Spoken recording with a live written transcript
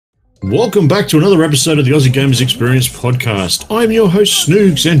Welcome back to another episode of the Aussie Gamers Experience podcast. I'm your host,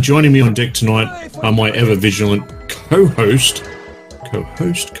 Snoogs, and joining me on deck tonight are my ever-vigilant co-hosts,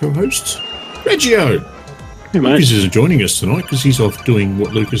 Grejio. Hey, mate. Lucas isn't joining us tonight because he's off doing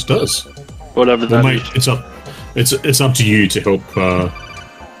what Lucas does. Whatever that mate, is. It's up to you to help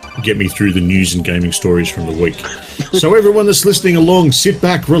get me through the news and gaming stories from the week. So everyone that's listening along, sit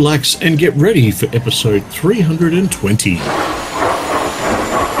back, relax, and get ready for episode 320.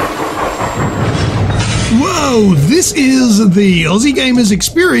 Whoa, this is the Aussie Gamers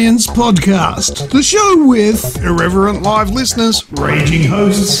Experience podcast, the show with irreverent live listeners, raging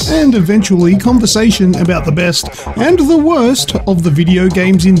hosts, and eventually conversation about the best and the worst of the video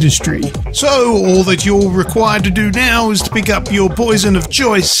games industry. So, all that you're required to do now is to pick up your poison of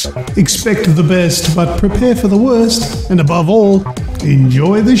choice. Expect the best, but prepare for the worst, and above all,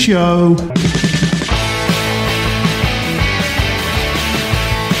 enjoy the show.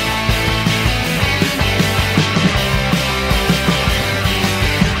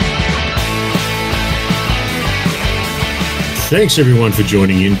 Thanks, everyone, for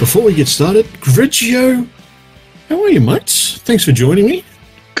joining in. Before we get started, Grejio, how are you, mates? Thanks for joining me.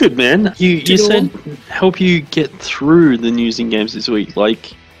 Good, man. You said help you get through the news and games this week.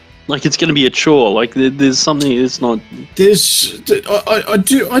 Like it's going to be a chore. Like there's something it's not. I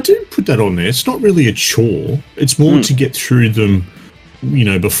do put that on there. It's not really a chore. It's more to get through them,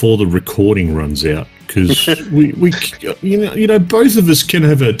 before the recording runs out. Because we both of us can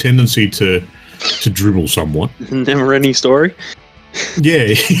have a tendency to dribble somewhat. Never ending story. Yeah.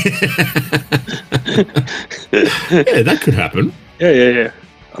 Yeah, that could happen. Yeah.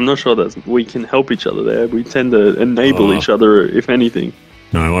 I'm not sure that we can help each other there. We tend to enable each other, if anything.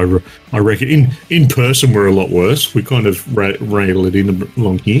 No, I reckon in person we're a lot worse. We kind of rail it in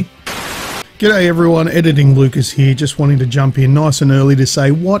along here. G'day everyone, Editing Lucas here, just wanting to jump in nice and early to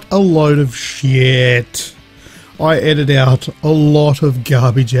say what a load of shit. I edit out a lot of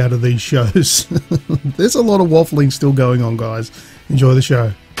garbage out of these shows. There's a lot of waffling still going on, guys. Enjoy the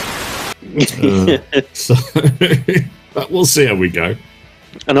show. But we'll see how we go.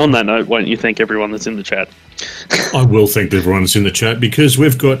 And on that note, why don't you thank everyone that's in the chat? I will thank everyone that's in the chat because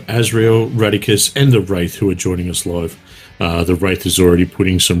we've got Azrael, Radicus, and the Wraith who are joining us live. The Wraith is already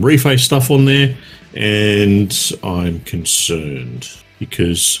putting some reface stuff on there, and I'm concerned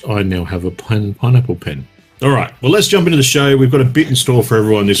because I now have a pineapple pen. All right, well, let's jump into the show. We've got a bit in store for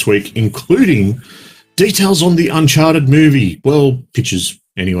everyone this week, including details on the Uncharted movie. Well, pictures,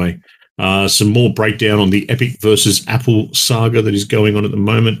 anyway. Some more breakdown on the Epic versus Apple saga that is going on at the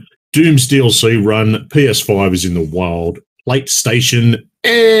moment. Doom's DLC run, PS5 is in the wild, PlayStation,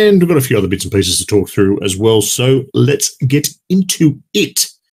 and we've got a few other bits and pieces to talk through as well. So let's get into it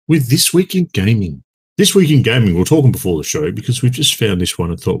with This Week in Gaming. This Week in Gaming, we were talking before the show because we've just found this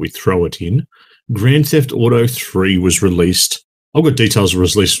one and thought we'd throw it in. Grand Theft Auto 3 was released. I've got details. It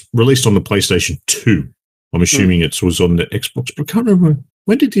was released on the PlayStation 2. I'm assuming it was on the Xbox, but I can't remember.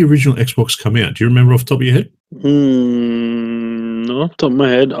 When did the original Xbox come out? Do you remember off the top of your head? Not off the top of my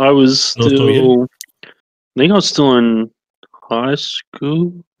head. I think I was still in high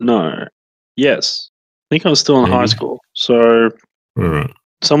school. No. Yes. I think I was still in high school. So all right.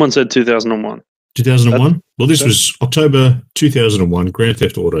 Someone said 2001. 2001? Well, this was October 2001, Grand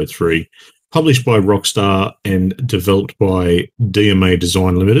Theft Auto 3. Published by Rockstar and developed by DMA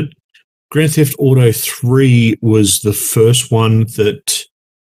Design Limited. Grand Theft Auto 3 was the first one that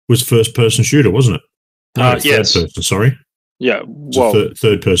was first-person shooter, wasn't it? No, yes. Third person, sorry. Yeah,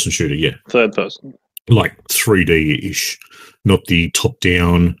 third-person shooter, yeah. Third person. Like 3D-ish, not the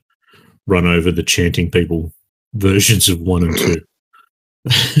top-down, run-over-the-chanting people versions of 1 and 2.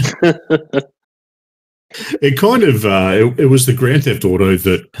 It kind of it was the Grand Theft Auto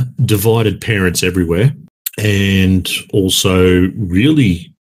that divided parents everywhere and also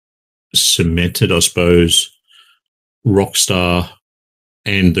really cemented, I suppose, Rockstar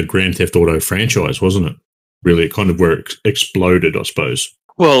and the Grand Theft Auto franchise, wasn't it? Really, it kind of where it exploded, I suppose.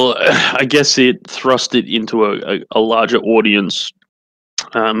 Well, I guess it thrust it into a larger audience,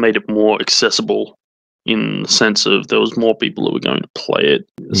 made it more accessible in the sense of there was more people who were going to play it,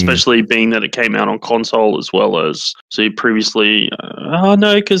 especially being that it came out on console as well as, so previously,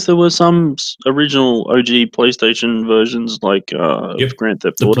 because there were some original OG PlayStation versions like Grand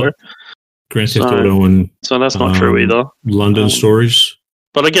Theft Auto. Grand Theft Auto and... So that's not true either. London Stories.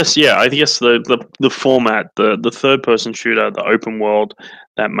 But I guess the format, the third-person shooter, the open world,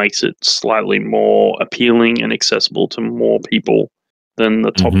 that makes it slightly more appealing and accessible to more people than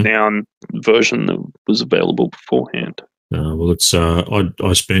the top-down version that was available beforehand. Well, it's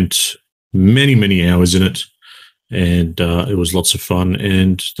I spent many hours in it, and it was lots of fun.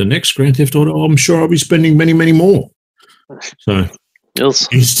 And the next Grand Theft Auto, I'm sure I'll be spending many, many more. So Yes.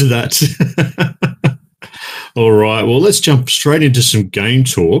 used to that. All right, well, let's jump straight into some game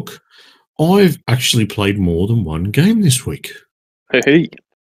talk. I've actually played more than one game this week. Hey.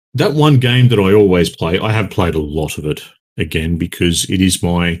 That one game that I always play, I have played a lot of it, again, because it is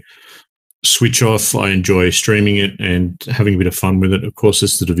my switch off. I enjoy streaming it and having a bit of fun with it. Of course,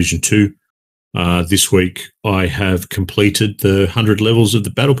 it's the Division 2. This week, I have completed the 100 levels of the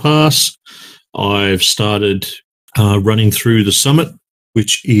Battle Pass. I've started running through the Summit,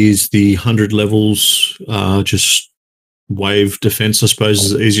 which is the 100 levels, just wave defense, I suppose,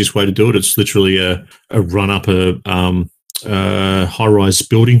 is the easiest way to do it. It's literally a run up a high-rise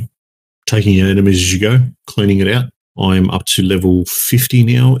building, taking out enemies as you go, cleaning it out. I'm up to level 50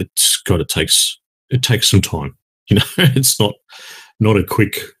 now. It takes some time. You know, it's not a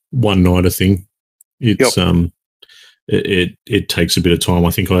quick one-nighter thing. It's it takes a bit of time.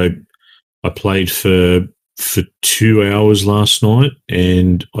 I think I played for 2 hours last night,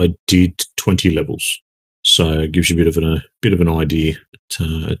 and I did 20 levels. So it gives you a bit of an idea.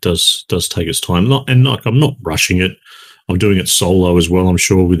 It does take its time. I'm not rushing it. I'm doing it solo as well. I'm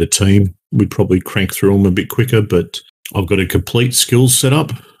sure with a team, we'd probably crank through them a bit quicker, but I've got a complete skills set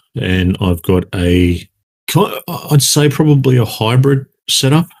up, and I've got I'd say probably a hybrid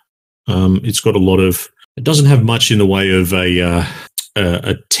setup. It's got it doesn't have much in the way of a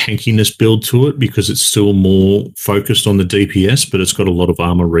tankiness build to it, because it's still more focused on the DPS, but it's got a lot of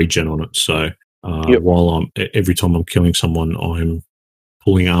armor regen on it. So while every time I'm killing someone, I'm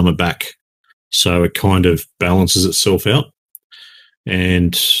pulling armor back. So it kind of balances itself out.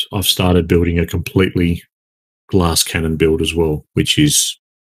 And I've started building a completely glass cannon build as well, which is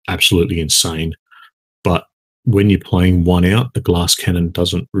absolutely insane. But when you're playing one out, the glass cannon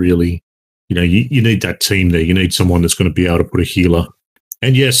doesn't really, you need that team there. You need someone that's going to be able to put a healer.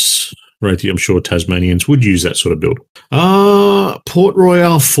 And yes, Wraithy, I'm sure Tasmanians would use that sort of build. Port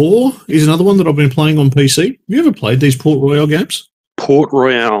Royale 4 is another one that I've been playing on PC. Have you ever played these Port Royale games? Port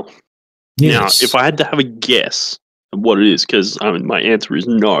Royale. Yes. Now, if I had to have a guess of what it is, because my answer is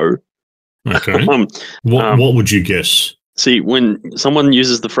no. Okay. What would you guess? See, when someone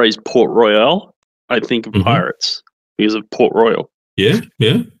uses the phrase Port Royale, I think of pirates because of Port Royal. Yeah.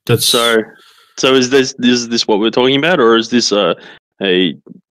 That's so. Is this what we're talking about, or is this a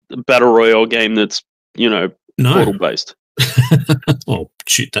battle royale game that's portal based? Oh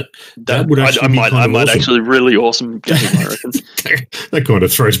shit! That would actually be kind of awesome. Actually really awesome game, I reckon. That kind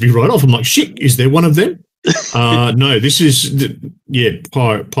of throws me right off. I'm like, shit! Is there one of them? No, this is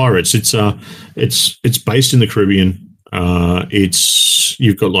pirates. It's based in the Caribbean.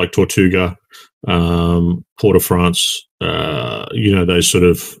 You've got like Tortuga, Port-au-France. Those sort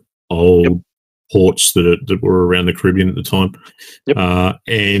of old ports that were around the Caribbean at the time.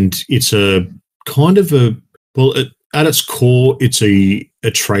 And it's a kind of at its core, it's a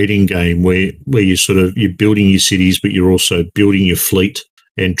trading game where you're building your cities, but you're also building your fleet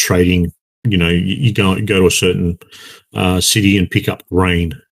and trading. You go to a certain city and pick up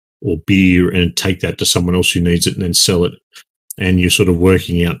grain or beer and take that to someone else who needs it and then sell it. And you're sort of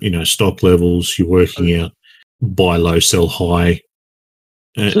working out, stock levels. You're working out buy low, sell high,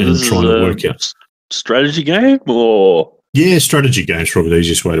 and trying to work out strategy game, or strategy game is probably the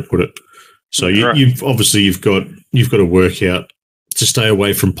easiest way to put it. So you've got to work out to stay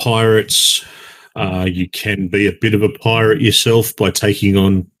away from pirates. You can be a bit of a pirate yourself by taking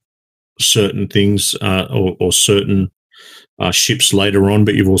on certain things or certain ships later on,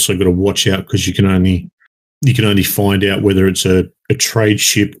 but you've also got to watch out because you can only find out whether it's a trade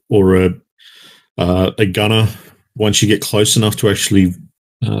ship or a gunner once you get close enough to actually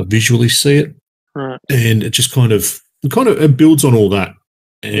visually see it. Right. And it just it builds on all that.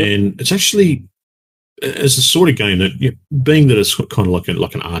 And it's actually, as a sort of game that, being that it's kind of like an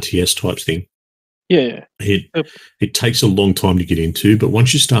RTS type thing. Yeah. It takes a long time to get into, but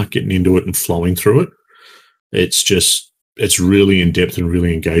once you start getting into it and flowing through it, it's really in depth and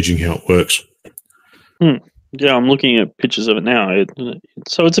really engaging how it works. Yeah, I'm looking at pictures of it now.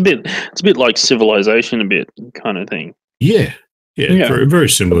 So it's a bit like Civilization, a bit kind of thing. Yeah. Very, very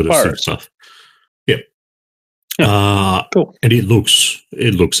similar to that stuff. Cool. And it looks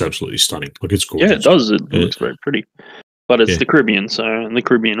absolutely stunning. Like, it's gorgeous. Yeah, it does. It looks very pretty. But it's the Caribbean, and the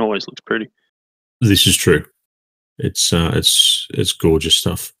Caribbean always looks pretty. This is true. It's gorgeous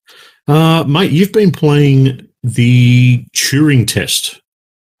stuff. Mate, you've been playing the Turing test.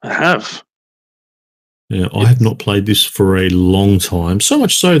 I have. Yeah, I have not played this for a long time. So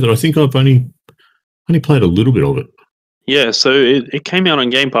much so that I think I've only played a little bit of it. Yeah, so it came out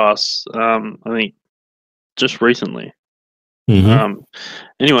on Game Pass, I think just recently. Mm-hmm.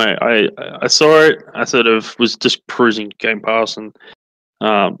 Anyway, I saw it. I sort of was just cruising Game Pass and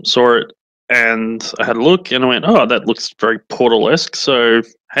saw it, and I had a look, and I went, "Oh, that looks very Portal-esque." So,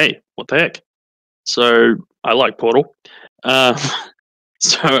 hey, what the heck? So I like Portal, uh,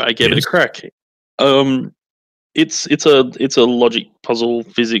 so I gave it a Yes. crack. It's a logic puzzle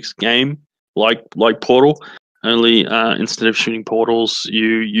physics game like Portal. Only instead of shooting portals,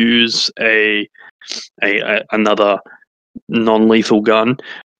 you use another non-lethal gun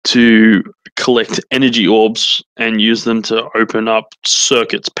to collect energy orbs and use them to open up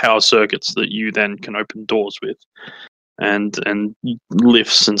power circuits that you then can open doors with, and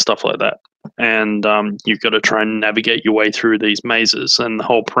lifts and stuff like that. And you've got to try and navigate your way through these mazes. And the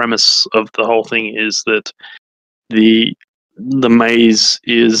whole premise of the whole thing is that the maze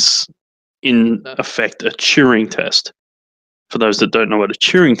is in effect a Turing test. For those that don't know what a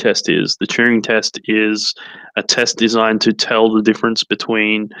Turing test is, the Turing test is a test designed to tell the difference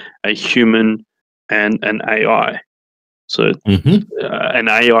between a human and an AI. So an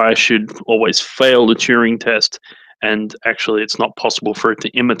AI should always fail the Turing test, and actually it's not possible for it to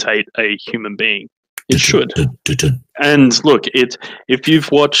imitate a human being. It should. And look, if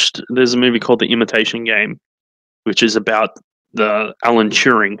you've watched, there's a movie called The Imitation Game, which is about the Alan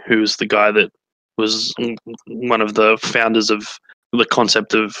Turing, who's the guy that was one of the founders of the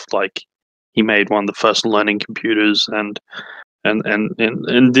concept of, like, he made one of the first learning computers and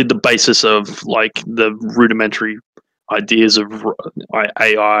did the basis of, like, the rudimentary ideas of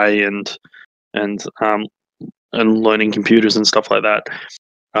AI and learning computers and stuff like that.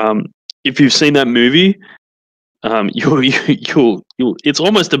 If you've seen that movie, you'll it's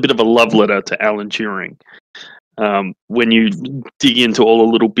almost a bit of a love letter to Alan Turing. When you dig into all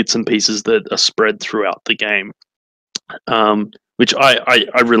the little bits and pieces that are spread throughout the game, which I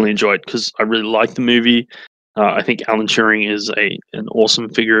really enjoyed because I really liked the movie. I think Alan Turing is an awesome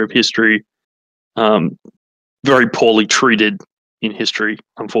figure of history, very poorly treated in history,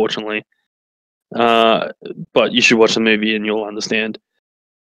 unfortunately. But you should watch the movie and you'll understand.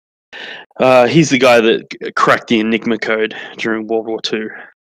 He's the guy that cracked the Enigma code during World War II.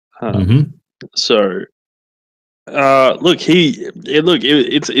 So. It's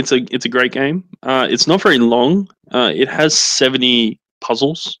a great game. It's not very long. It has 70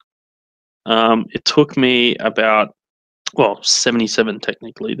 puzzles. It took me about 77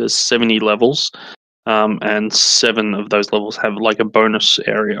 technically. There's 70 levels, and 7 of those levels have like a bonus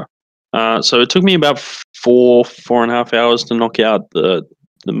area. So it took me about 4.5 hours to knock out the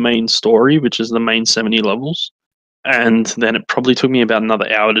main story, which is the main 70 levels, and then it probably took me about another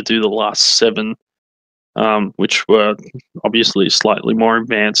hour to do the last 7. Which were obviously slightly more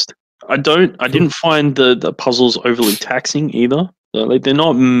advanced. I didn't find the puzzles overly taxing either. They're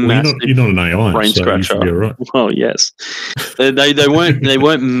not massive. You're not an AI, brain so scratcher. you should be all right. Well, yes, they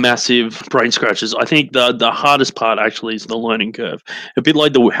weren't massive brain scratches. I think the hardest part actually is the learning curve. A bit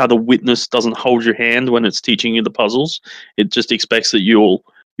like how the witness doesn't hold your hand when it's teaching you the puzzles. It just expects that you'll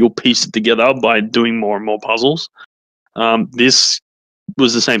piece it together by doing more and more puzzles. This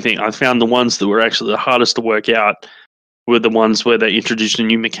was the same thing. I found the ones that were actually the hardest to work out were the ones where they introduced a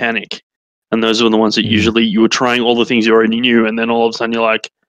new mechanic, and those were the ones that usually you were trying all the things you already knew, and then all of a sudden you're like,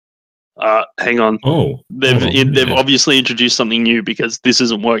 hang on, they've obviously introduced something new because this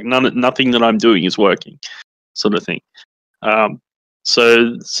isn't working. Nothing that I'm doing is working, sort of thing.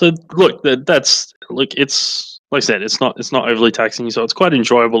 So look, it's. Like I said, it's not overly taxing, so it's quite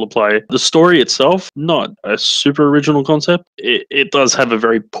enjoyable to play. The story itself, not a super original concept. It does have a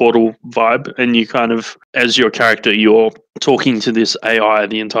very Portal vibe, and you kind of, as your character, you're talking to this AI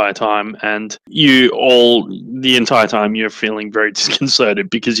the entire time, and the entire time you're feeling very disconcerted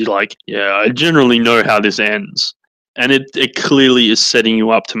because you're like, yeah, I generally know how this ends. And it clearly is setting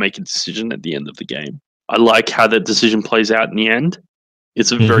you up to make a decision at the end of the game. I like how that decision plays out in the end.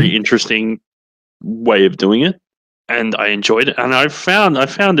 It's a very interesting way of doing it, and I enjoyed it, and I found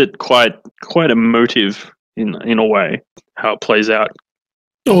it quite emotive in a way how it plays out.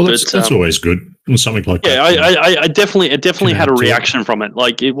 Oh, that's always good. Something like that. Yeah, I definitely had a reaction from it.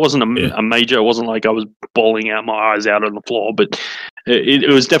 Like, it wasn't a major. It wasn't like I was bawling out my eyes out on the floor, but it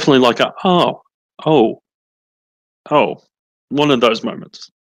was definitely like one of those moments.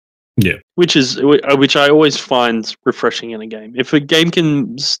 Yeah, which I always find refreshing in a game. If a game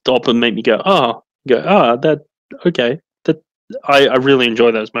can stop and make me go, okay. That I really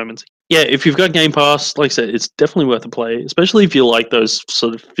enjoy those moments. Yeah, if you've got Game Pass, like I said, it's definitely worth a play, especially if you like those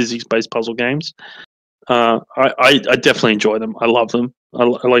sort of physics-based puzzle games. I definitely enjoy them. I love them.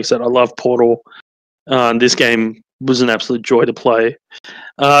 Like I said, I love Portal. This game was an absolute joy to play.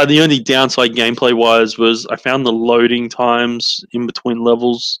 The only downside gameplay-wise was I found the loading times in between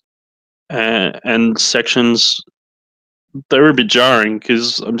levels and sections, they were a bit jarring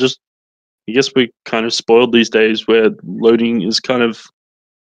because I guess we're kind of spoiled these days where loading is kind of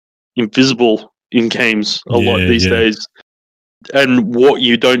invisible in games a lot these days. And what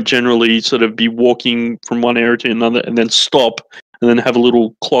you don't generally sort of be walking from one area to another and then stop and then have a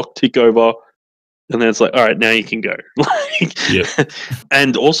little clock tick over. And then it's like, all right, now you can go.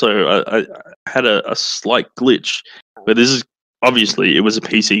 And also, I had a slight glitch, but this is obviously it was a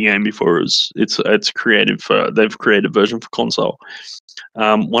PC game before it's created for they've created a version for console.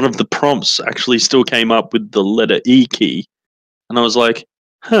 One of the prompts actually still came up with the letter E key, and I was like,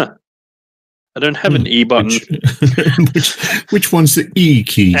 huh. I don't have an E button. Which one's the E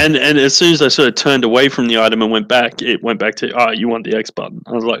key? And as soon as I sort of turned away from the item and went back, it went back to, you want the X button.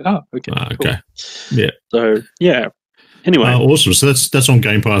 I was like, okay. Okay. Cool. Yeah. So, yeah. Anyway. Awesome. So that's on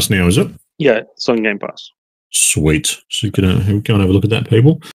Game Pass now, is it? Yeah, it's on Game Pass. Sweet. So you can go and have a look at that,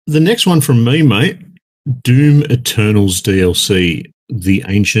 people. The next one from me, mate, Doom Eternal's DLC, The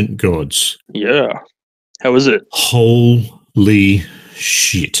Ancient Gods. Yeah. How is it? Holy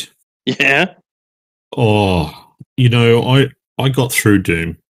shit. Yeah. Oh, I got through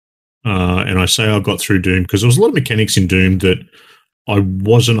Doom, and I say I got through Doom because there was a lot of mechanics in Doom that I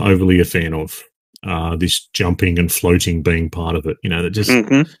wasn't overly a fan of. This jumping and floating being part of it, that just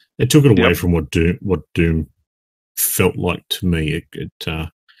it took it away from what Doom felt like to me.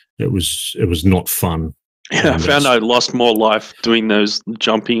 It was not fun. Yeah, I found I lost more life doing those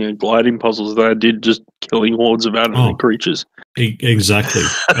jumping and gliding puzzles than I did just killing hordes of animal creatures. Exactly.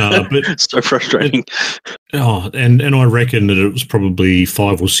 But so frustrating. And I reckon that it was probably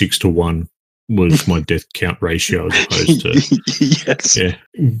 5 or 6 to 1 was my death count ratio as opposed to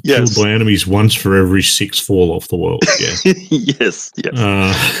killed by enemies once for every 6 fall off the world. Yeah. yes.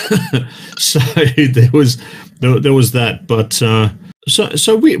 So there was that, but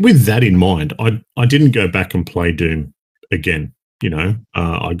so with that in mind, I didn't go back and play Doom again.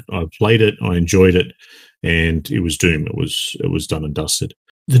 I played it, I enjoyed it, and it was Doom. It was done and dusted.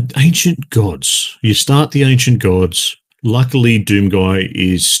 The Ancient Gods. You start the Ancient Gods. Luckily, Doom Guy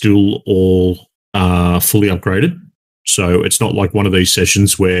is still all fully upgraded. So it's not like one of these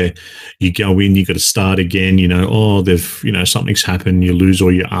sessions where you go in, you got to start again. Something's happened, you lose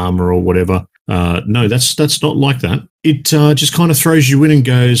all your armor or whatever. No, that's not like that. It just kind of throws you in and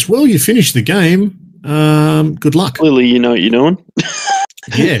goes, well, you finished the game. Good luck. Clearly, you know what you're doing.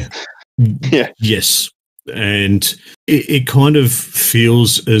 Yeah. Yes. And it kind of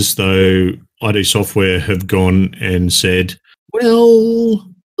feels as though ID Software have gone and said,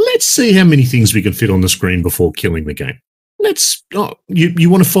 well, let's see how many things we can fit on the screen before killing the game. You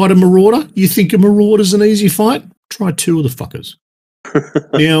want to fight a marauder? You think a marauder's an easy fight? Try 2 of the fuckers.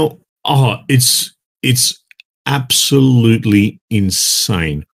 Now, it's absolutely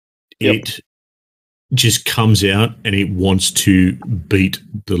insane. Yep. It just comes out and it wants to beat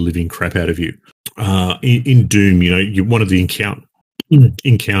the living crap out of you. In Doom, you're one of the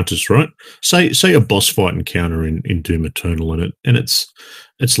encounters, right? Say a boss fight encounter in Doom Eternal, and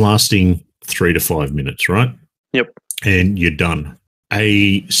it's lasting 3 to 5 minutes, right? Yep. And you're done.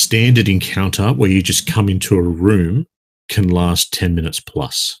 A standard encounter where you just come into a room can last 10 minutes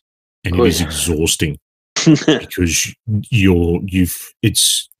plus, and it is exhausting because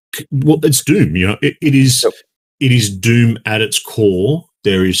it's Doom. It is. Yep. It is Doom at its core.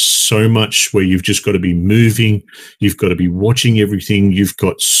 There is so much where you've just got to be moving. You've got to be watching everything. You've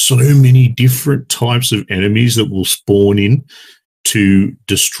got so many different types of enemies that will spawn in to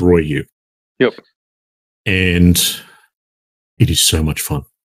destroy you. Yep. And it is so much fun.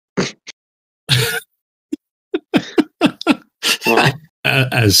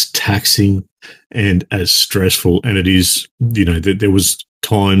 As taxing and as stressful. And it is, there was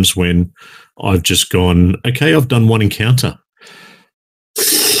times when I've just gone, okay, I've done one encounter.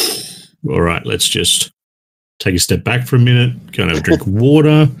 All right, let's just take a step back for a minute, go and have a drink of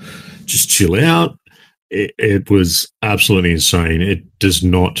water, just chill out. It was absolutely insane. It does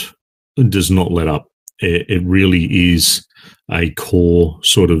not let up. It really is a core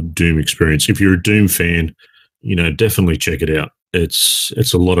sort of Doom experience. If you're a Doom fan, definitely check it out.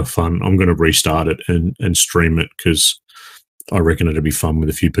 It's a lot of fun. I'm going to restart it and stream it because I reckon it'll be fun with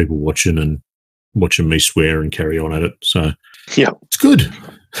a few people watching and watching me swear and carry on at it. So yeah, it's good.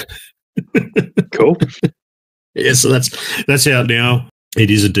 Cool. Yeah, so that's out now. It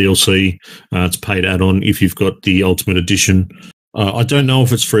is a DLC. It's paid add-on if you've got the Ultimate Edition. I don't know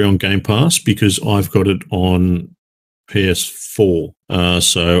if it's free on Game Pass because I've got it on PS4.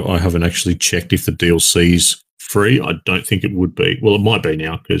 So I haven't actually checked if the DLC's free. I don't think it would be. Well, it might be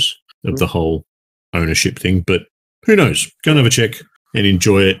now because of the whole ownership thing, but who knows? Go and have a check and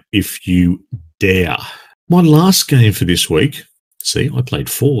enjoy it if you dare. My last game for this week, see, I played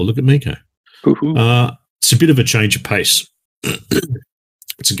 4. Look at me go. It's a bit of a change of pace.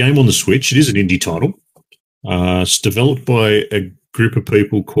 It's a game on the Switch. It is an indie title. It's developed by a group of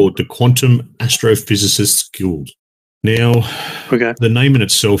people called the Quantum Astrophysicists Guild. Now, the name in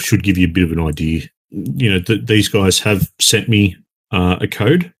itself should give you a bit of an idea. You know, these guys have sent me a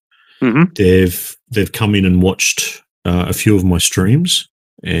code. Mm-hmm. They've come in and watched a few of my streams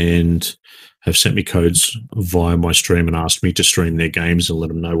and have sent me codes via my stream and asked me to stream their games and let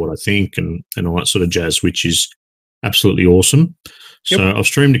them know what I think and all that sort of jazz, which is absolutely awesome. Yep. So I've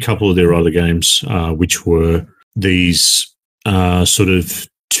streamed a couple of their other games, which were these sort of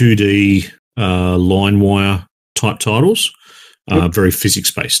 2D line wire type titles, very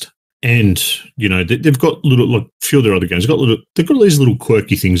physics based. And, you know, they've got like a few of their other games. They've got these little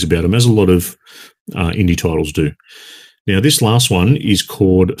quirky things about them, as a lot of indie titles do. Now, this last one is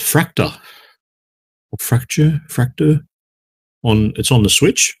called Fracture. It's on the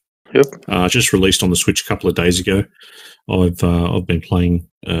Switch. Yep. Just released on the Switch a couple of days ago. I've been playing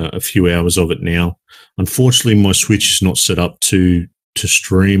a few hours of it now. Unfortunately, my Switch is not set up to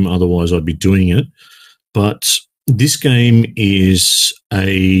stream. Otherwise, I'd be doing it. But this game is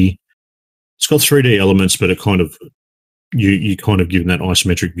it's got 3D elements, but it kind of you kind of given that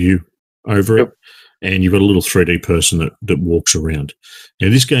isometric view over it, and you've got a little 3D person that walks around. Now,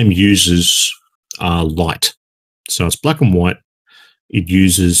 this game uses light, so it's black and white. It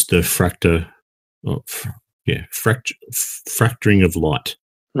uses the fracturing of light.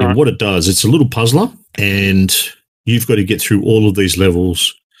 Right. And what it does, it's a little puzzler, and you've got to get through all of these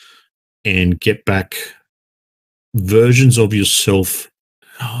levels and get back versions of yourself.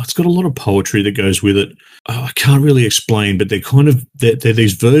 It's got a lot of poetry that goes with it. I can't really explain, but they're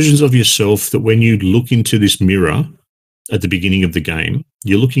these versions of yourself that when you look into this mirror at the beginning of the game,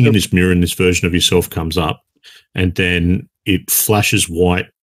 you're looking in this mirror and this version of yourself comes up, and then it flashes white,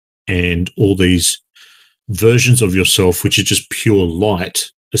 and all these versions of yourself, which are just pure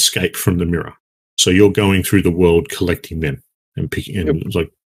light, escape from the mirror. So you're going through the world collecting them and picking and like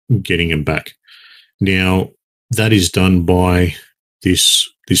getting them back. Now, that is done by this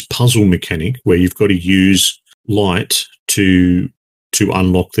puzzle mechanic where you've got to use light to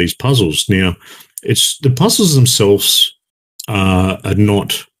unlock these puzzles. Now, the puzzles themselves are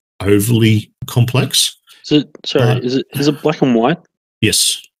not overly complex. Is it black and white?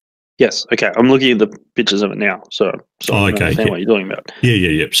 Yes. Yes. Okay. I'm looking at the pictures of it now, so I understand what you're talking about.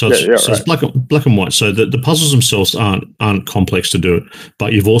 Yeah. So it's black and white. So the puzzles themselves aren't complex to do it,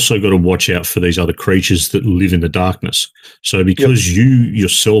 but you've also got to watch out for these other creatures that live in the darkness. So because you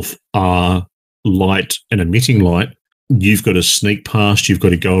yourself are light and emitting light, you've got to sneak past. You've got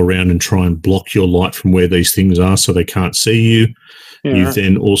to go around and try and block your light from where these things are, so they can't see you. Yeah, you've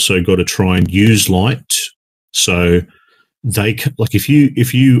then also got to try and use light. So they like if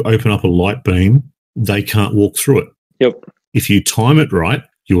you open up a light beam, they can't walk through it. Yep. If you time it right,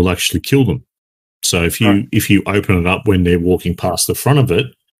 you will actually kill them. So if you open it up when they're walking past the front of it,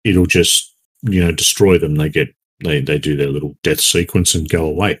 it'll just destroy them. They do their little death sequence and go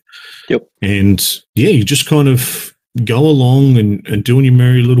away. Yep. And you just kind of go along and do in your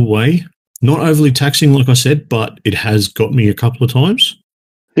merry little way. Not overly taxing, like I said, but it has got me a couple of times.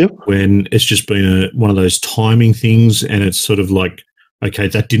 Yep. When it's just been one of those timing things, and it's sort of like, okay,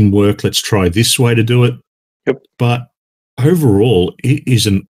 that didn't work. Let's try this way to do it. Yep. But overall, it is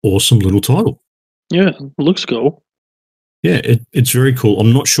an awesome little title. Yeah, it looks cool. Yeah, it's very cool.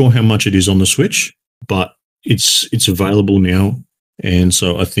 I'm not sure how much it is on the Switch, but it's available now, and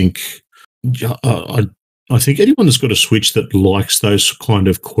so I think I think anyone that's got a Switch that likes those kind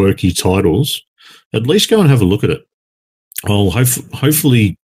of quirky titles, at least go and have a look at it. I'll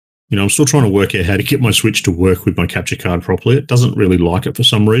hopefully. I'm still trying to work out how to get my Switch to work with my capture card properly. It doesn't really like it for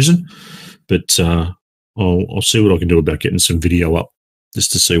some reason, but I'll see what I can do about getting some video up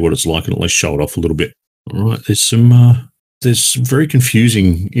just to see what it's like and at least show it off a little bit. All right, there's some very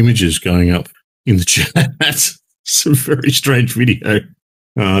confusing images going up in the chat. Some very strange video.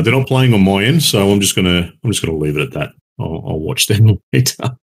 They're not playing on my end, so I'm just gonna leave it at that. I'll watch them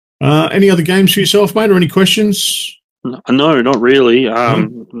later. Any other games for yourself, mate, or any questions? No, not really.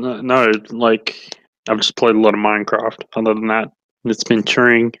 No, like I've just played a lot of Minecraft. Other than that, it's been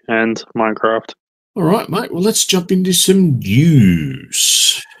Turing and Minecraft. All right, mate. Well, let's jump into some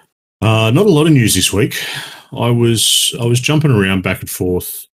news. Not a lot of news this week. I was jumping around back and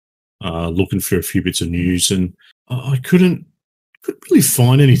forth, looking for a few bits of news, and I couldn't really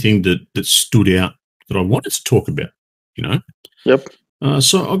find anything that stood out that I wanted to talk about, you know. Yep.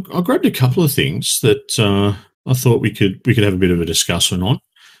 So I grabbed a couple of things that I thought we could have a bit of a discussion on.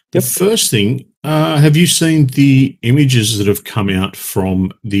 The first thing, have you seen the images that have come out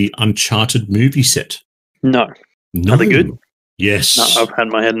from the Uncharted movie set? No. No. Are they good? Yes. No, I've had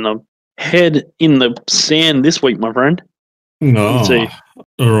my head in the sand this week, my friend. Let's see.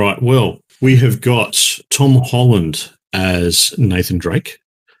 All right. Well, we have got Tom Holland as Nathan Drake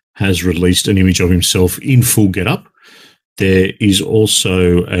has released an image of himself in full getup. There is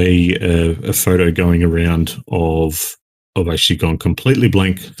also a photo going around of I've actually gone completely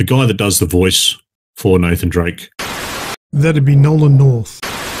blank. The guy that does the voice for Nathan Drake. That'd be Nolan North.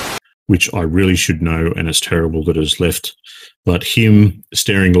 Which I really should know, and it's terrible that it's left. But him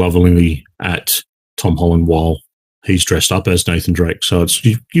staring lovingly at Tom Holland while he's dressed up as Nathan Drake. So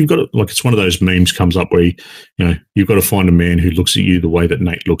you've got to, like, it's one of those memes comes up where you've got to find a man who looks at you the way that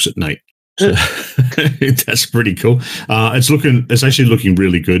Nate looks at Nate. So that's pretty cool. It's actually looking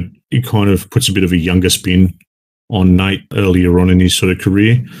really good. It kind of puts a bit of a younger spin on Nate earlier on in his sort of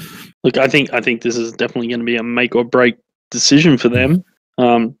career. Look, I think this is definitely going to be a make or break decision for them.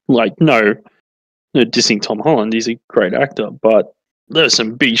 No dissing Tom Holland, he's a great actor, but there's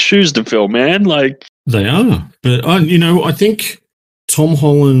some big shoes to fill, man. Like, they are, but I think Tom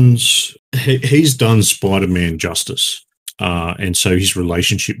Holland's he's done Spider-Man justice, and so his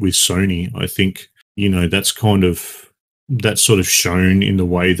relationship with Sony, I think, that's sort of shown in the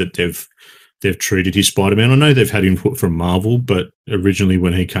way that they've treated his Spider-Man. I know they've had input from Marvel, but originally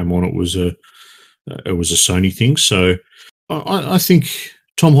when he came on, it was a Sony thing. So I think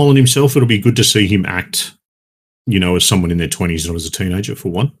Tom Holland himself, it'll be good to see him act, as someone in their 20s, not as a teenager, for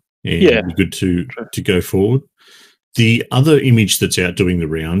one. And it'll be good to go forward. The other image that's out doing the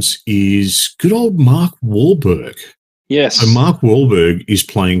rounds is good old Mark Wahlberg. Yes. So Mark Wahlberg is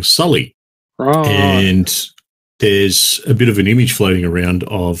playing Sully. Right. And there's a bit of an image floating around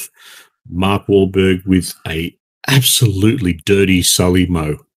of Mark Wahlberg with a absolutely dirty Sully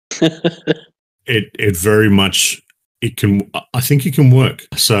mo. It very much... I think it can work.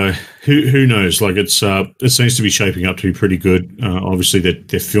 So who knows? Like, it seems to be shaping up to be pretty good. Obviously,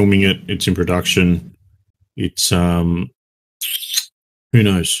 they're filming it. It's in production. It's who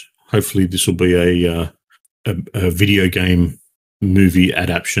knows? Hopefully, this will be a video game movie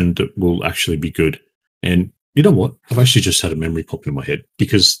adaptation that will actually be good. And you know what? I've actually just had a memory pop in my head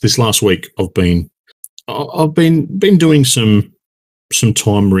because this last week I've been doing some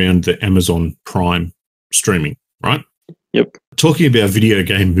time around the Amazon Prime streaming, right? Yep. Talking about video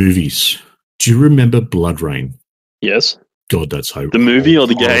game movies, do you remember Blood Rain? Yes. God, that's hope. The movie or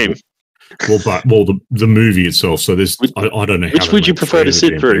the game? Well, the movie itself. So there's, I don't know. Which would you prefer to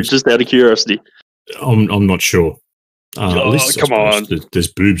sit through? Just out of curiosity. I'm not sure. Come on.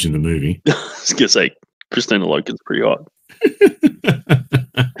 There's boobs in the movie. I was gonna say Christina Loken's pretty hot.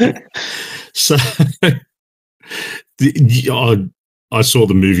 So I saw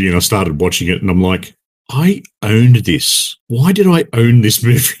the movie and I started watching it, and I'm like, I owned this. Why did I own this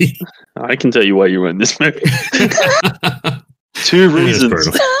movie? I can tell you why you own this movie. 2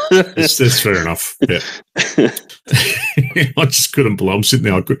 reasons. That's fair enough. Yeah. I just couldn't believe. I'm sitting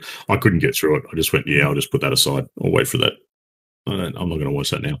there. I couldn't get through it. I just went, I'll just put that aside. I'll wait for that. I'm not going to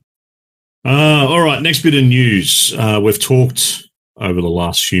watch that now. All right. Next bit of news. We've talked over the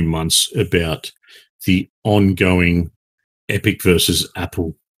last few months about the ongoing Epic versus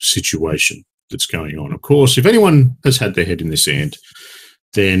Apple situation that's going on. Of course, if anyone has had their head in the sand,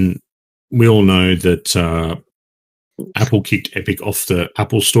 then we all know that Apple kicked Epic off the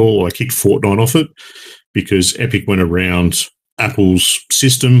Apple Store, or kicked Fortnite off it, because Epic went around Apple's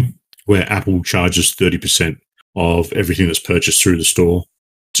system where Apple charges 30% of everything that's purchased through the store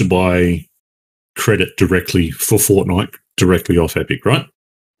to buy credit directly for Fortnite directly off Epic, right?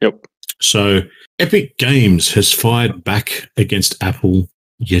 Yep. So Epic Games has fired back against Apple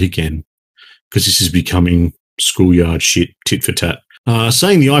yet again, because this is becoming schoolyard shit, tit for tat,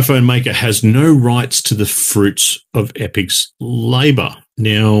 saying the iPhone maker has no rights to the fruits of Epic's labor.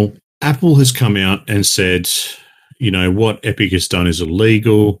 Now, Apple has come out and said, what Epic has done is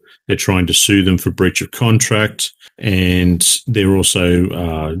illegal. They're trying to sue them for breach of contract. And they're also,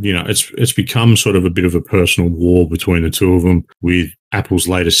 it's become sort of a bit of a personal war between the two of them, with Apple's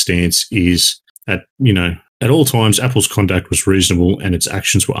latest stance is that, at all times, Apple's conduct was reasonable and its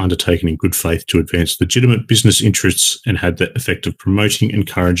actions were undertaken in good faith to advance legitimate business interests and had the effect of promoting,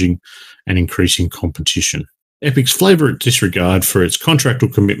 encouraging, and increasing competition. Epic's flagrant disregard for its contractual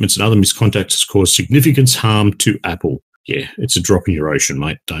commitments and other misconduct has caused significant harm to Apple. Yeah, it's a drop in your ocean,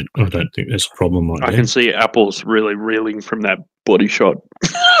 mate. I don't think there's a problem like that. I can see Apple's really reeling from that body shot.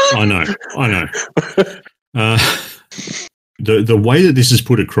 I know. The way that this is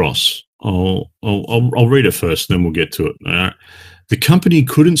put across, I'll read it first, then we'll get to it. The company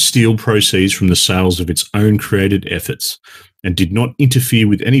couldn't steal proceeds from the sales of its own created efforts and did not interfere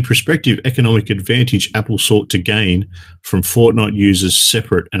with any prospective economic advantage Apple sought to gain from Fortnite users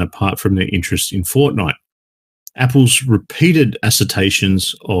separate and apart from their interest in Fortnite. Apple's repeated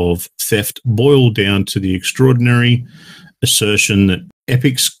assertions of theft boil down to the extraordinary assertion that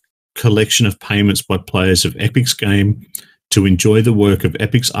Epic's collection of payments by players of Epic's game to enjoy the work of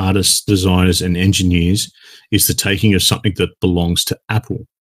Epic's artists, designers, and engineers is the taking of something that belongs to Apple.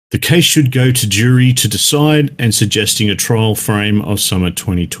 The case should go to jury to decide and suggesting a trial frame of summer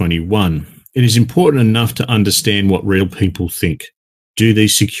 2021. It is important enough to understand what real people think. Do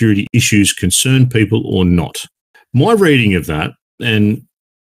these security issues concern people or not? My reading of that, and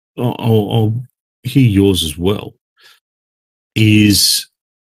I'll hear yours as well, is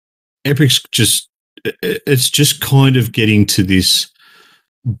Epic's it's just kind of getting to this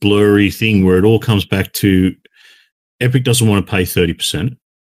blurry thing where it all comes back to Epic doesn't want to pay 30%.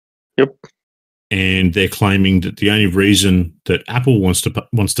 Yep. And they're claiming that the only reason that Apple wants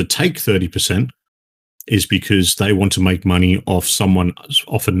to take 30% is because they want to make money off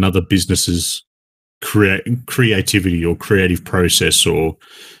another business's creativity or creative process, or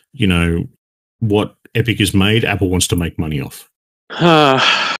what Epic has made, Apple wants to make money off.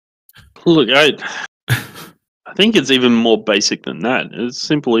 Look, I think it's even more basic than that. It's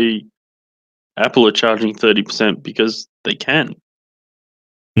simply Apple are charging 30% because they can.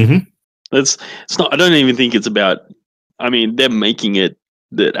 Mm-hmm. It's not. I don't even think it's about. I mean, they're making it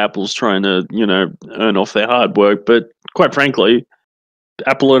that Apple's trying to earn off their hard work, but quite frankly,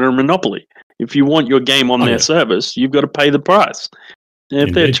 Apple are a monopoly. If you want your game on their service, you've got to pay the price. And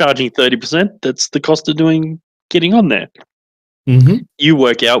if they're charging 30%, that's the cost of getting on there. Mm-hmm. You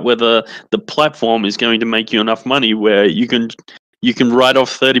work out whether the platform is going to make you enough money where you can write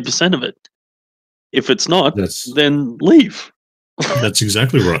off 30% of it. If it's not, then leave. That's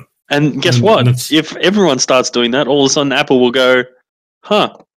exactly right. And guess what? If everyone starts doing that, all of a sudden Apple will go,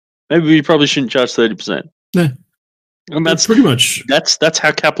 maybe we probably shouldn't charge 30%. Yeah. And that's pretty much that's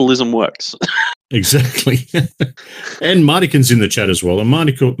how capitalism works. Exactly. And Martican's in the chat as well. And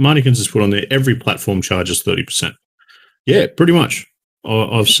Martican's has put on there, every platform charges 30%. Yeah, pretty much.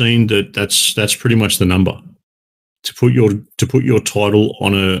 I've seen that's pretty much the number. To put your title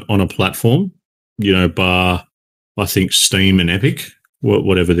on a platform, bar I think Steam and Epic,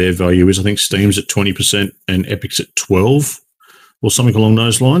 whatever their value is. I think Steam's at 20% and Epic's at 12% or something along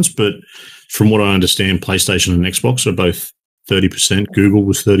those lines. But from what I understand, PlayStation and Xbox are both 30%. Google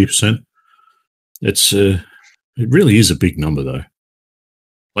was 30%. It really is a big number, though.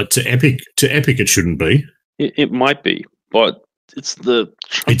 Like to Epic, it shouldn't be. It might be, but it's the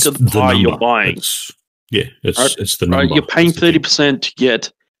chunk of the pie you're buying. It's the number. Right? You're paying 30% to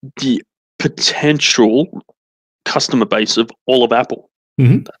get the potential customer base of all of Apple.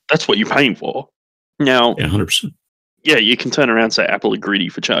 Mm-hmm. That's what you're paying for. Now, 100%. Yeah, you can turn around and say Apple are greedy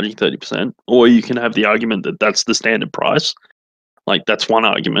for charging 30%, or you can have the argument that that's the standard price. Like, that's one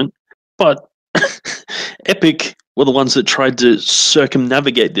argument. But Epic were the ones that tried to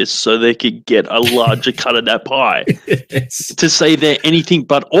circumnavigate this so they could get a larger cut of that pie. Yes. To say they're anything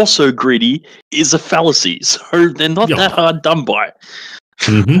but also greedy is a fallacy. So they're not that hard done by.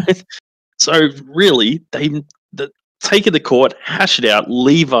 Mm-hmm. So really, they take it to court, hash it out,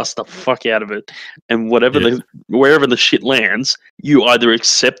 leave us the fuck out of it, and wherever the shit lands, you either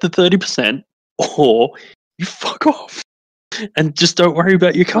accept the 30% or you fuck off and just don't worry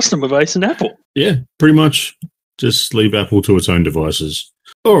about your customer base in Apple. Yeah, pretty much. Just leave Apple to its own devices.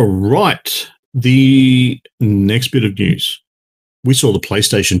 All right. The next bit of news. We saw the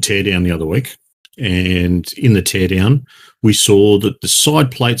PlayStation teardown the other week, and in the teardown, we saw that the side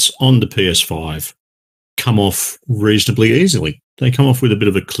plates on the PS5 come off reasonably easily. They come off with a bit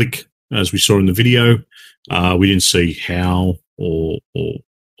of a click, as we saw in the video. We didn't see how or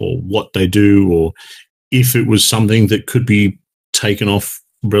what they do, or if it was something that could be taken off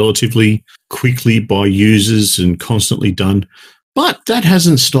relatively quickly by users and constantly done. But that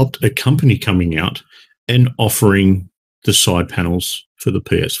hasn't stopped a company coming out and offering the side panels for the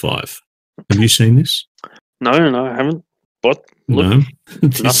PS5. Have you seen this? No, I haven't. But look, no.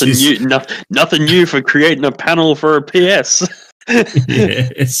 Nothing new for creating a panel for a PS.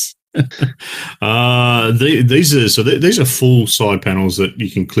 Yes. These are full side panels that you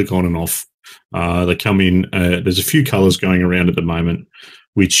can click on and off. They come in. There's a few colors going around at the moment,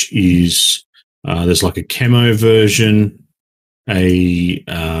 which is there's like a camo version, a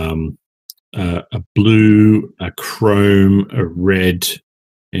blue, a chrome, a red,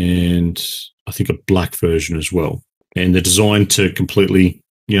 and I think a black version as well. And they're designed to completely,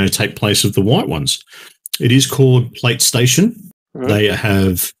 take place of the white ones. It is called PlateStation. Right. They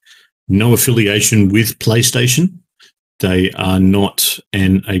have no affiliation with PlayStation. They are not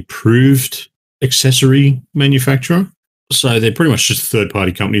an approved accessory manufacturer. So they're pretty much just a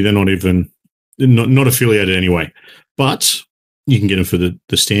third-party company. They're not affiliated anyway. But you can get them for the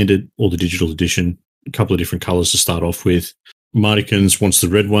standard or the digital edition, a couple of different colors to start off with. Martikins wants the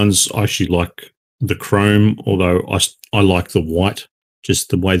red ones. I actually like the chrome, although I like the white, just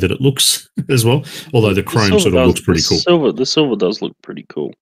the way that it looks as well. Although the chrome sort of looks pretty cool. The silver does look pretty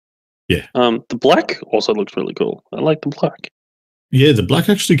cool. Yeah. The black also looks really cool. I like the black. Yeah, the black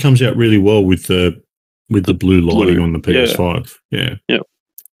actually comes out really well with the blue lighting on the PS5. Yeah.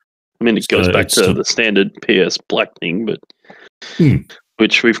 I mean, it goes back to the standard PS black thing, but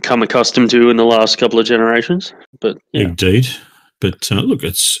which we've come accustomed to in the last couple of generations. But yeah. Indeed. But look,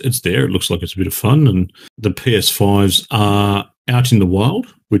 it's there. It looks like it's a bit of fun, and the PS5s are out in the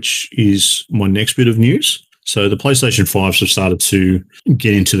wild, which is my next bit of news. So the PlayStation 5s have started to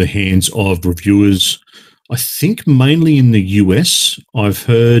get into the hands of reviewers, I think mainly in the US. I've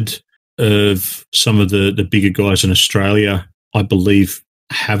heard of some of the bigger guys in Australia, I believe,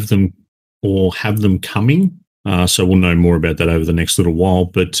 have them coming. So we'll know more about that over the next little while.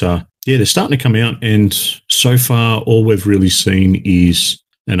 But they're starting to come out, and so far all we've really seen is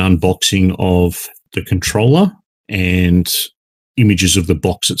an unboxing of the controller and images of the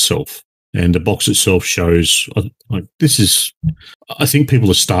box itself. And the box itself shows, I think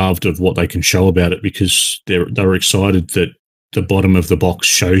people are starved of what they can show about it, because they're excited that the bottom of the box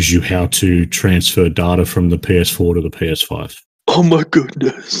shows you how to transfer data from the PS4 to the PS5. Oh my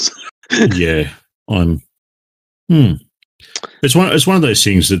goodness. Yeah, It's one of those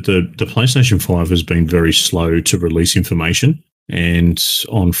things that the PlayStation 5 has been very slow to release information. And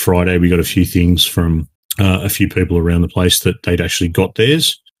on Friday, we got a few things from a few people around the place that they'd actually got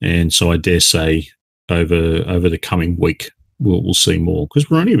theirs. And so I dare say over the coming week, we'll see more, because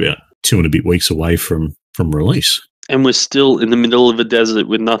we're only about 2 and a bit weeks away from release. And we're still in the middle of a desert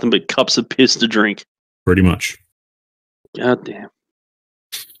with nothing but cups of piss to drink. Pretty much. God damn.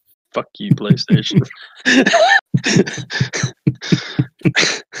 Fuck you, PlayStation.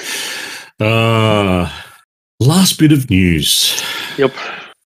 Last bit of news. Yep.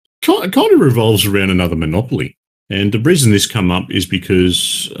 Kind of revolves around another monopoly. And the reason this come up is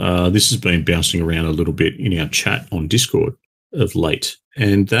because this has been bouncing around a little bit in our chat on Discord of late.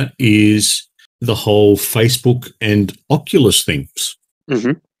 And that is the whole Facebook and Oculus things.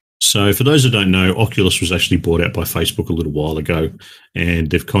 Mm-hmm. So for those that don't know, Oculus was actually bought out by Facebook a little while ago, and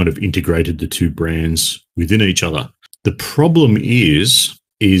they've kind of integrated the two brands within each other. The problem is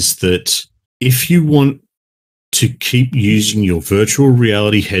that if you want to keep using your virtual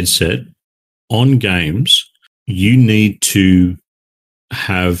reality headset on games, you need to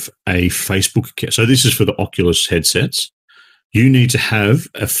have a Facebook account. So this is for the Oculus headsets. You need to have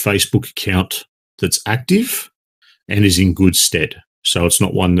a Facebook account that's active and is in good stead. So it's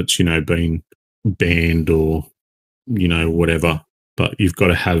not one that's, been banned or, whatever, but you've got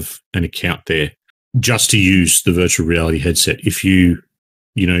to have an account there just to use the virtual reality headset. If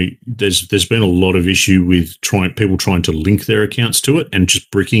there's been a lot of issue with people trying to link their accounts to it and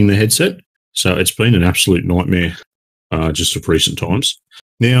just bricking the headset. So it's been an absolute nightmare just of recent times.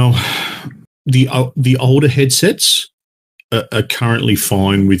 Now, the older headsets are currently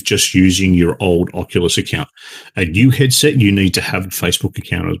fine with just using your old Oculus account. A new headset, you need to have a Facebook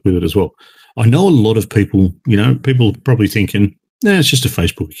account with it as well. I know a lot of people, people probably thinking, it's just a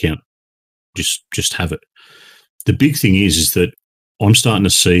Facebook account. Just have it. The big thing is that I'm starting to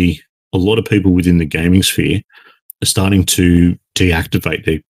see a lot of people within the gaming sphere are starting to deactivate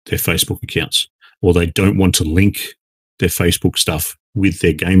their Facebook accounts, or they don't want to link their Facebook stuff with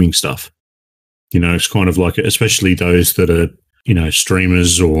their gaming stuff. It's kind of like, especially those that are,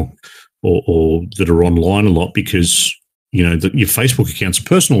 streamers or that are online a lot, because, your Facebook account's a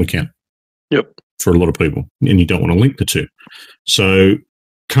personal account. Yep. For a lot of people, and you don't want to link the two. So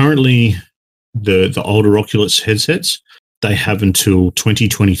currently the older Oculus headsets, they have until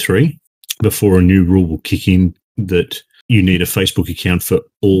 2023 before a new rule will kick in that you need a Facebook account for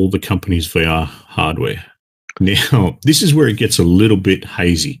all the company's VR hardware. Now, this is where it gets a little bit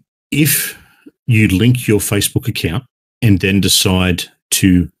hazy. If you link your Facebook account and then decide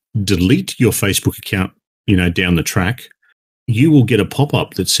to delete your Facebook account, down the track, you will get a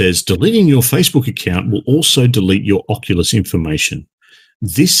pop-up that says deleting your Facebook account will also delete your Oculus information.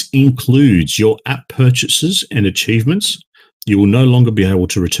 This includes your app purchases and achievements. You will no longer be able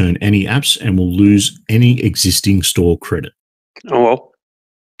to return any apps and will lose any existing store credit. Oh, well.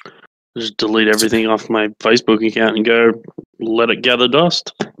 Just delete everything off my Facebook account and go let it gather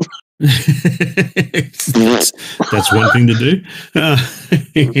dust. that's one thing to do.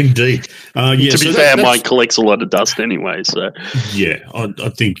 Indeed. To be fair, mine collects a lot of dust anyway. So yeah, I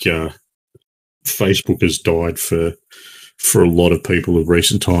think Facebook has died for a lot of people of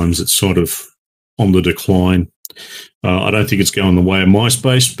recent times. It's sort of on the decline. I don't think it's going the way of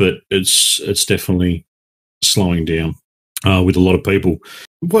MySpace, but it's definitely slowing down with a lot of people.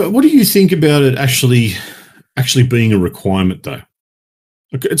 What do you think about it actually being a requirement, though?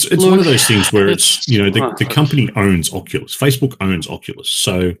 It's one of those things where it's the company owns Oculus. Facebook owns Oculus,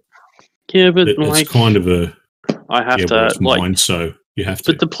 so yeah, but it's kind of a I have to mine, so you have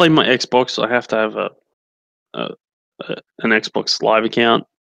to. But to play my Xbox, I have to have an Xbox Live account.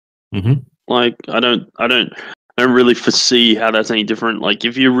 Mm-hmm. Like I don't really foresee how that's any different. Like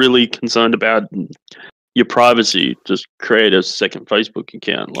if you're really concerned about your privacy, just create a second Facebook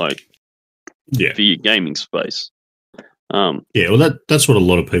account, for your gaming space. Well, that's what a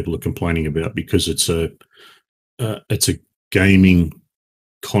lot of people are complaining about because it's a gaming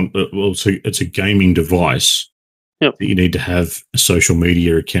it's a gaming device. Yep. That you need to have a social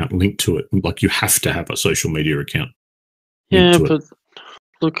media account linked to it. Like you have to have a social media account. Yeah, but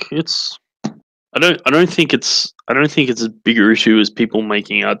look, I don't think it's a bigger issue as people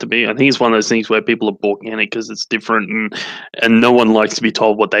making out to be. I think it's one of those things where people are balking at it because it's different, and no one likes to be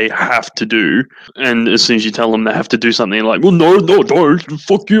told what they have to do. And as soon as you tell them they have to do something, they're like, well, no, don't,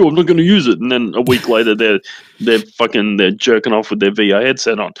 fuck you, I'm not going to use it. And then a week later, they're jerking off with their VR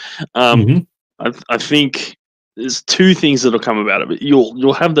headset on. I think there's two things that'll come about of it.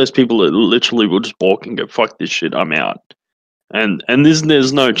 You'll have those people that literally will just balk and go, fuck this shit, I'm out. And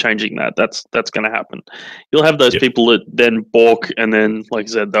there's no changing that. That's going to happen. You'll have those people that then balk, and then, like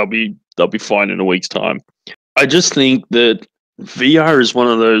I said, they'll be fine in a week's time. I just think that VR is one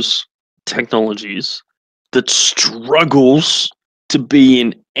of those technologies that struggles to be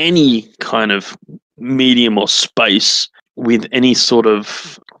in any kind of medium or space with any sort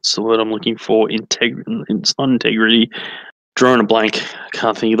of, what's the word I'm looking for? It's not integrity. Drawing a blank. I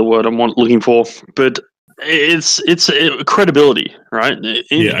can't think of the word I'm looking for, but. It's credibility, right?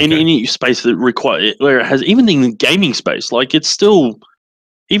 In any space that where it has, even in the gaming space, like it's still,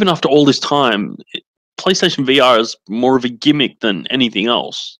 even after all this time, PlayStation VR is more of a gimmick than anything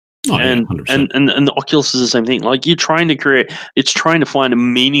else. And the Oculus is the same thing. Like it's trying to find a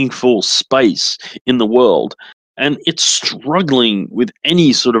meaningful space in the world, and it's struggling with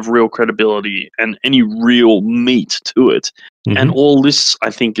any sort of real credibility and any real meat to it. Mm-hmm. And all this, I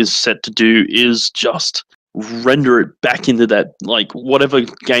think, is set to do is just render it back into that, like, whatever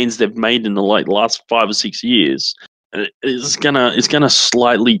gains they've made in the last 5 or 6 years. It's gonna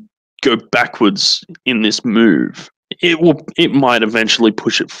slightly go backwards in this move. It might eventually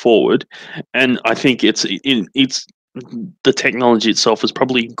push it forward, and I think it's the technology itself is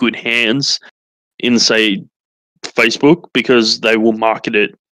probably in good hands in, say, Facebook, because they will market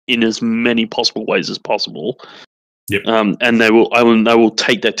it in as many possible ways as possible. Yep. And they will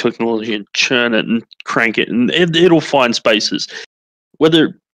take that technology and churn it and crank it, and it'll find spaces.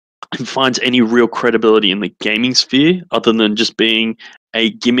 Whether it finds any real credibility in the gaming sphere, other than just being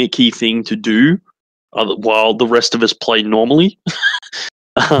a gimmicky thing to do, while the rest of us play normally,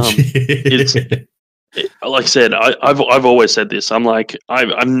 it's like I said. I've always said this. I'm like,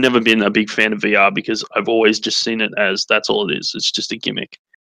 I've never been a big fan of VR because I've always just seen it as that's all it is. It's just a gimmick.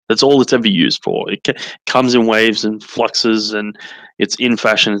 That's all it's ever used for. It comes in waves and fluxes, and it's in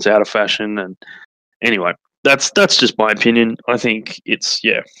fashion, it's out of fashion. And anyway, that's just my opinion. I think it's,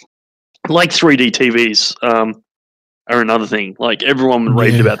 like 3D TVs are another thing. Like everyone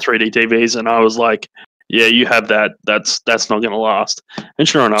raved about 3D TVs, and I was like, yeah, you have that. That's not going to last. And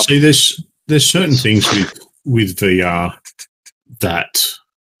sure enough, see, there's certain things with VR that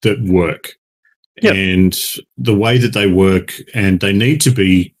work. Yep. And the way that they work, and they need to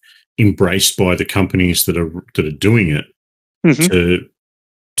be embraced by the companies that are doing it, mm-hmm.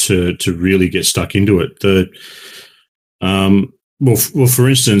 to really get stuck into it. Well, for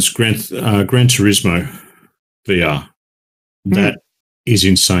instance, Gran Turismo VR, that is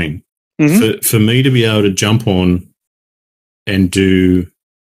insane. Mm-hmm. For me to be able to jump on and do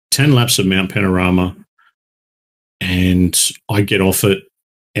 10 laps of Mount Panorama, and I get off it,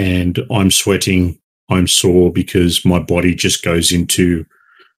 and I'm sweating, I'm sore because my body just goes into,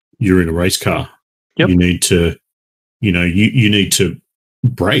 you're in a race car. Yep. You need to, you need to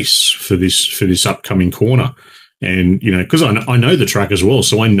brace for this upcoming corner. And, because I know the track as well,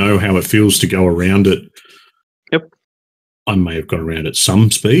 so I know how it feels to go around it. Yep. I may have gone around at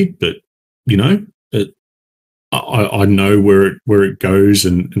some speed, but, I know where it goes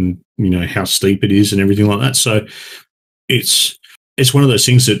and how steep it is and everything like that. So it's one of those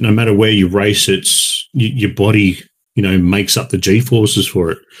things that no matter where you race, it's your body makes up the G forces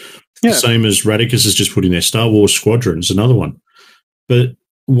for it. Yeah. The same as Radicus has just put in their Star Wars Squadrons, another one. But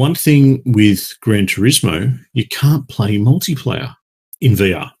one thing with Gran Turismo, you can't play multiplayer in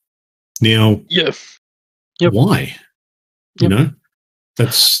VR. Now, why? Yep.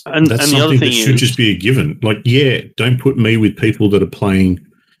 That's something that should just be a given. Like, don't put me with people that are playing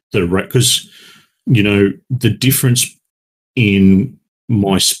because, the difference in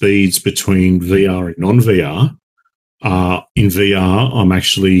my speeds between VR and non-VR in VR, I'm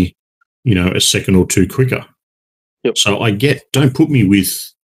actually, a second or two quicker. Yep. So don't put me with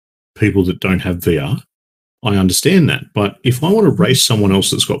people that don't have VR. I understand that. But if I want to race someone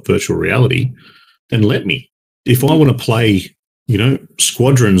else that's got virtual reality, then let me. If I want to play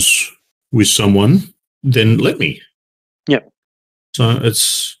squadrons with someone, then let me. Yeah. So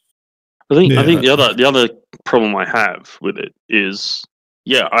it's. I think the other problem I have with it is,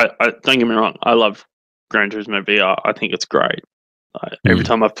 I don't get me wrong, I love Gran Turismo VR. I think it's great. Every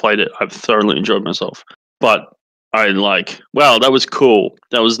time I've played it, I've thoroughly enjoyed myself. But I wow, that was cool.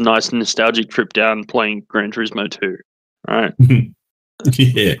 That was a nice nostalgic trip down playing Gran Turismo 2. Right.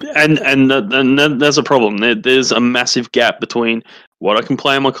 Yeah. And there's a problem. There's a massive gap between what I can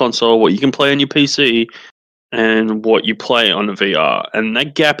play on my console, what you can play on your PC, and what you play on the VR. And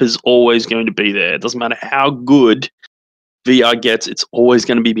that gap is always going to be there. It doesn't matter how good VR gets, it's always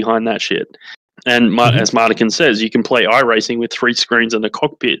going to be behind that shit. And as Martican says, you can play iRacing with 3 screens in a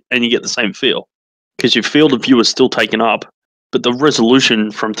cockpit and you get the same feel. Because your field of view is still taken up, but the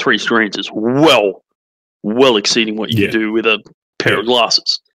resolution from 3 screens is well exceeding what you can do with a pair of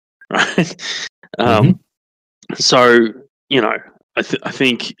glasses, right? So I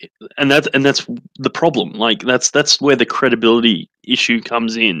think, and that's the problem. Like that's where the credibility issue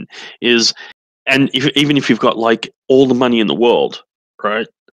comes in. Even if you've got like all the money in the world, right?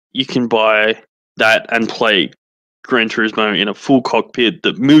 You can buy that and play Gran Turismo in a full cockpit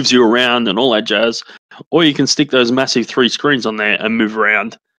that moves you around and all that jazz, or you can stick those massive 3 screens on there and move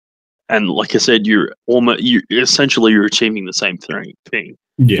around. And like I said, you're achieving the same thing.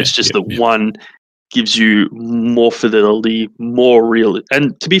 Yeah, it's just that one gives you more fidelity, more real.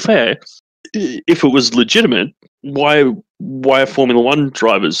 And to be fair, if it was legitimate, why are Formula One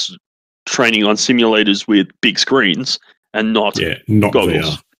drivers training on simulators with big screens and not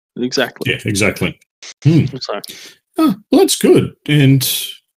goggles? VR. Exactly. Yeah, exactly. So, well, that's good, and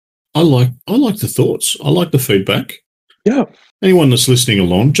I like the thoughts. I like the feedback. Yeah. Anyone that's listening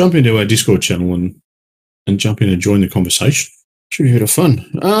along, jump into our Discord channel and jump in and join the conversation. Should be a bit of fun.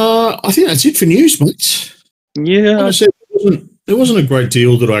 I think that's it for news, mate. Yeah. Like I said, there wasn't a great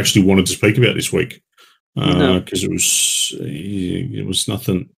deal that I actually wanted to speak about this week because it was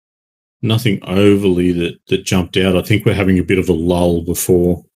nothing overly that jumped out. I think we're having a bit of a lull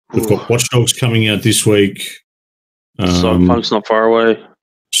before. We've got Watch Dogs coming out this week. Cyberpunk's not far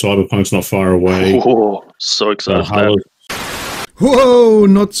away. Oh, so excited. Whoa,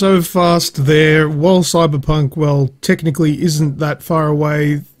 not so fast there. While Cyberpunk, technically isn't that far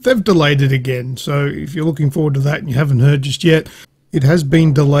away, they've delayed it again. So if you're looking forward to that and you haven't heard just yet, it has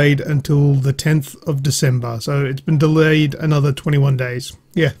been delayed until the 10th of December. So it's been delayed another 21 days.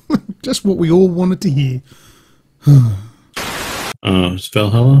 Yeah, just what we all wanted to hear. It's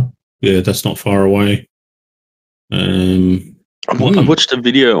Valhalla. Yeah, that's not far away. I watched a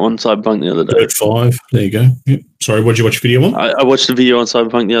video on Cyberpunk the other day. 5. There you go. Yep. Sorry, what did you watch a video on? I watched a video on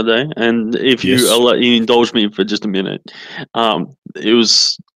Cyberpunk the other day, and if you indulge me for just a minute, it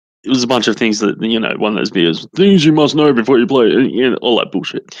was a bunch of things that one of those videos, things you must know before you play, all that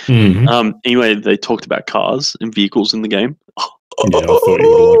bullshit. Mm-hmm. Anyway, they talked about cars and vehicles in the game. Yeah, I thought you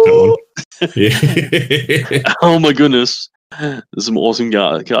would like that one. Yeah. Oh my goodness, there's some awesome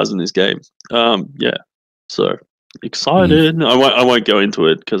cars in this game. So. Excited. I won't go into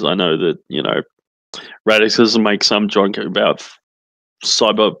it because I know that Radix doesn't make some joke about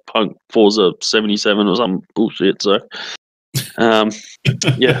Cyberpunk Forza 77 or some bullshit. So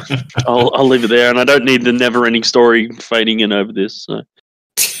yeah, I'll leave it there, and I don't need the never-ending story fading in over this. So.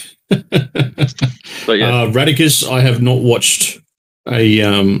 But yeah, Radicus, I have not watched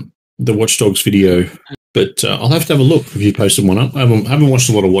the Watch Dogs video. But I'll have to have a look if you posted one up. I haven't watched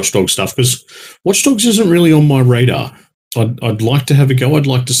a lot of Watch Dogs stuff because Watch Dogs isn't really on my radar. I'd like to have a go. I'd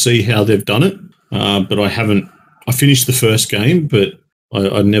like to see how they've done it, but I haven't. I finished the first game, but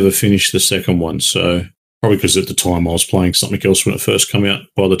I never finished the second one. So probably because at the time I was playing something else when it first came out.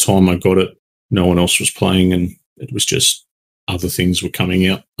 By the time I got it, no one else was playing, and it was just other things were coming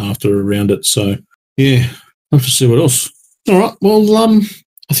out after around it. So yeah, I'll have to see what else. All right. Well,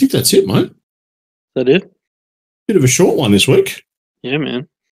 I think that's it, mate. Is that it? Bit of a short one this week. Yeah, man.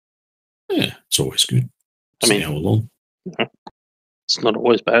 Yeah, it's always good. I mean, an hour long. It's not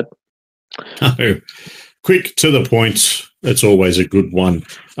always bad. No. Quick to the point. That's always a good one.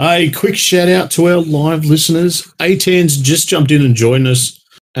 A quick shout out to our live listeners. A10's just jumped in and joined us.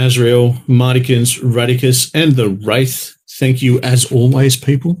 Azrael, Martikins, Radicus, and the Wraith. Thank you as always,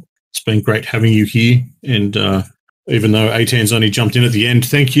 people. It's been great having you here. And even though A10's only jumped in at the end,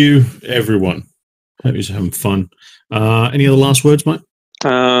 thank you, everyone. Hope you're having fun. Any other last words, mate? Be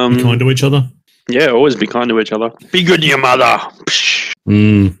kind to each other. Yeah, always be kind to each other. Be good to your mother.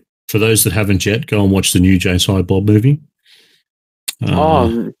 For those that haven't yet, go and watch the new J. Silent Bob movie.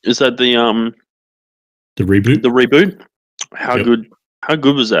 Is that the reboot? The reboot? How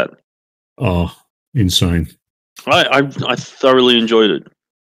good was that? Oh, insane! I thoroughly enjoyed it.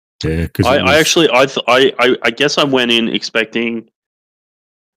 Yeah, because I guess I went in expecting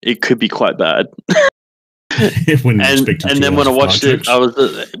it could be quite bad. and then when I watched it, I was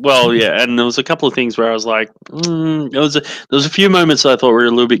and there was a couple of things where I was like, there was a few moments I thought were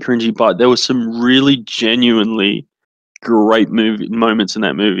a little bit cringy, but there was some really genuinely great moments in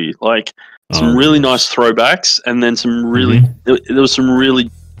that movie, like some really nice throwbacks, and then some really there was some really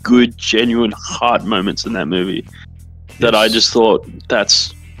good genuine heart moments in that movie that I just thought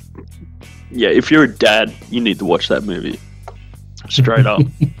if you're a dad, you need to watch that movie. Straight up.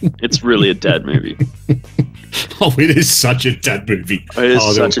 It's really a dad movie. Oh, it is such a dad movie. It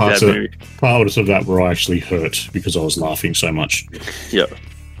is such a dad movie. Parts of that were actually hurt because I was laughing so much. Yeah.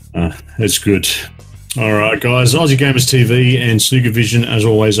 It's good. All right, guys. Aussie Gamers TV and Snooker Vision, as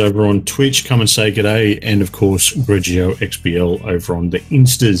always, over on Twitch. Come and say g'day. And, of course, Grejio XBL over on the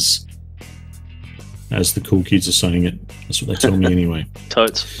Instas. As the cool kids are saying it. That's what they tell me anyway.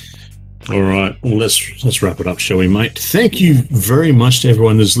 Totes. All right, well, let's wrap it up, shall we, mate? Thank you very much to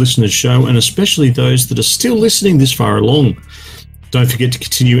everyone that's listened to the show, and especially those that are still listening this far along. Don't forget to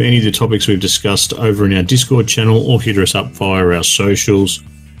continue any of the topics we've discussed over in our Discord channel or hit us up via our socials.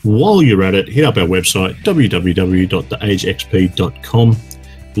 While you're at it, hit up our website, www.theagexp.com.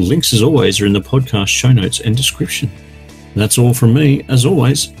 Links, as always, are in the podcast show notes and description. That's all from me. As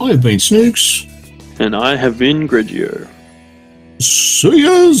always, I have been Snoogs. And I have been Grejio. See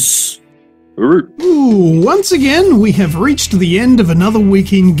yas! Ooh, once again, we have reached the end of another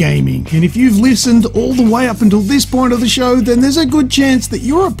week in gaming, and if you've listened all the way up until this point of the show, then there's a good chance that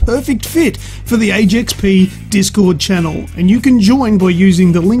you're a perfect fit for the Age XP Discord channel, and you can join by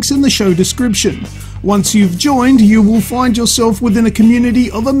using the links in the show description. Once you've joined, you will find yourself within a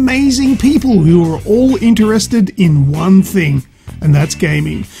community of amazing people who are all interested in one thing, and that's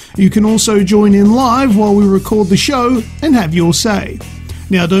gaming. You can also join in live while we record the show and have your say.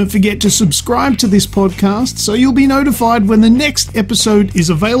 Now, don't forget to subscribe to this podcast so you'll be notified when the next episode is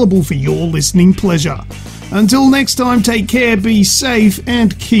available for your listening pleasure. Until next time, take care, be safe,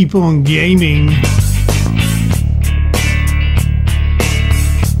 and keep on gaming.